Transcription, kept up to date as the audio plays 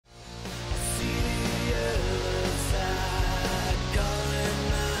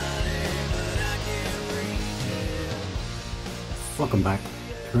Welcome back,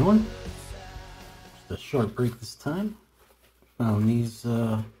 everyone. Just a short break this time. Found these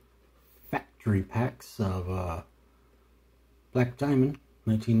factory packs of Black Diamond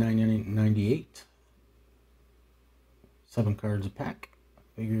 1998. 7 cards a pack.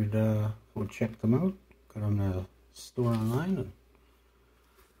 Figured we'll check them out. Got on the store online and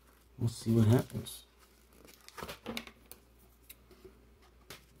we'll see what happens.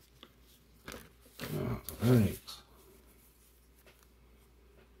 Alright.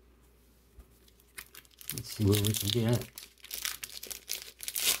 Let's see what we can get.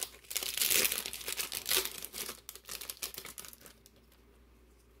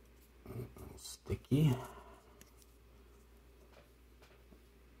 Sticky.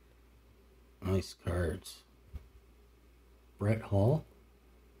 Nice cards. Brett Hall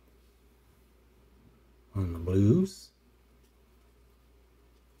on the Blues.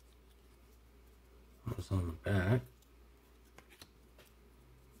 That was on the back.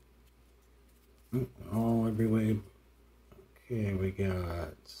 Oh, every way. Okay, we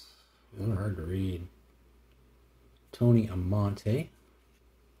got, they're hard to read. Tony Amonte.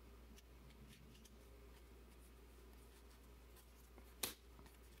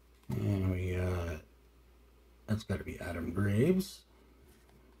 And we got, that's got to be Adam Graves.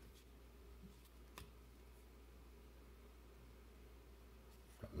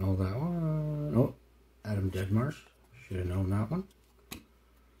 Don't know that one. Oh, Adam Deadmarsh. Should have known that one.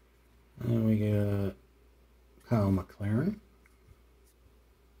 And we got Kyle McLaren.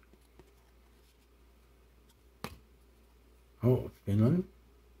 Oh, Finland.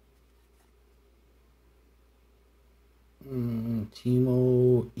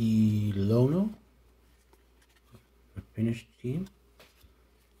 Timo Ilono. A Finnish team.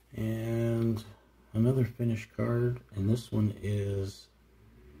 And another Finnish card. And this one is,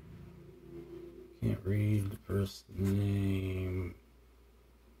 can't read the first name.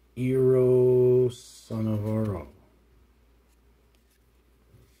 Eero Sonavoro.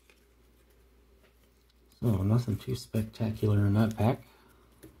 So nothing too spectacular in that pack.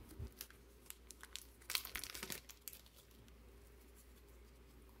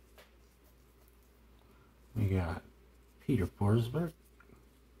 We got Peter Forsberg.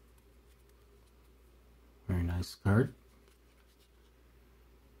 Very nice card.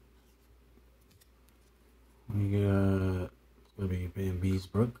 We got, it's going to be Van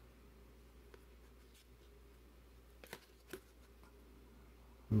Beesbrook.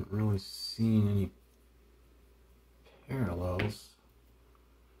 Haven't really seen any parallels.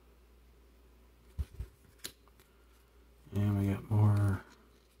 And we got more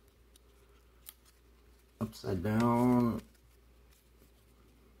upside down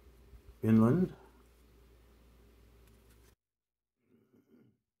Finland.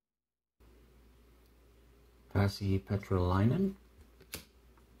 Pasi Petrolainen.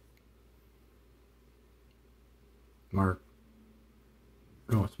 Mark.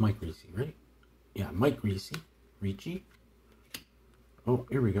 No, it's Mike Ricci, right? Yeah, Mike Ricci. Ricci. Oh,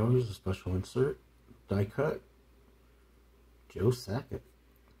 here we go. Here's a special insert. Die cut. Joe Sakic.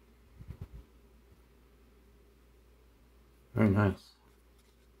 Very nice.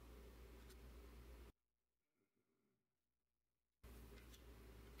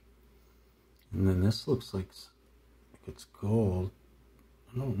 And then this looks like it's gold.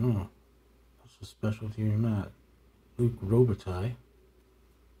 I don't know. That's a specialty or not. Luc Robitaille.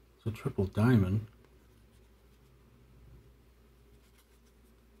 It's a triple diamond.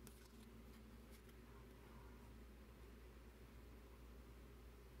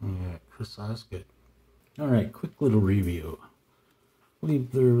 Yeah, Chris Osgood. Alright, quick little review. I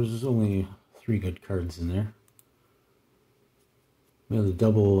believe there was only 3 good cards in there. We have the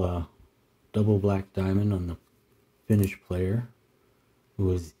double Black Diamond on the Finnish player, who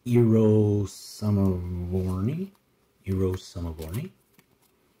was Eero Samavorni.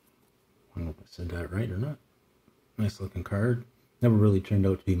 I don't know if I said that right or not. Nice looking card. Never really turned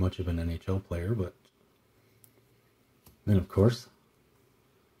out to be much of an NHL player, but then of course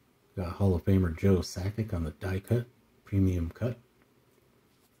got Hall of Famer Joe Sakic on the die cut, premium cut.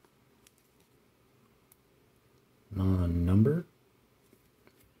 Non-numbered.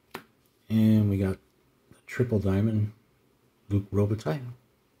 And we got the triple diamond Luc Robitaille.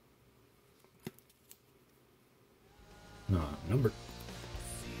 Non-numbered.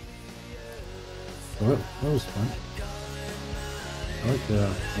 Well, that was fun. I like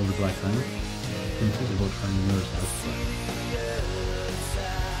the older Black Diamond. Didn't think about trying the newest stuff, but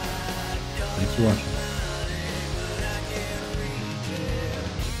thanks for watching.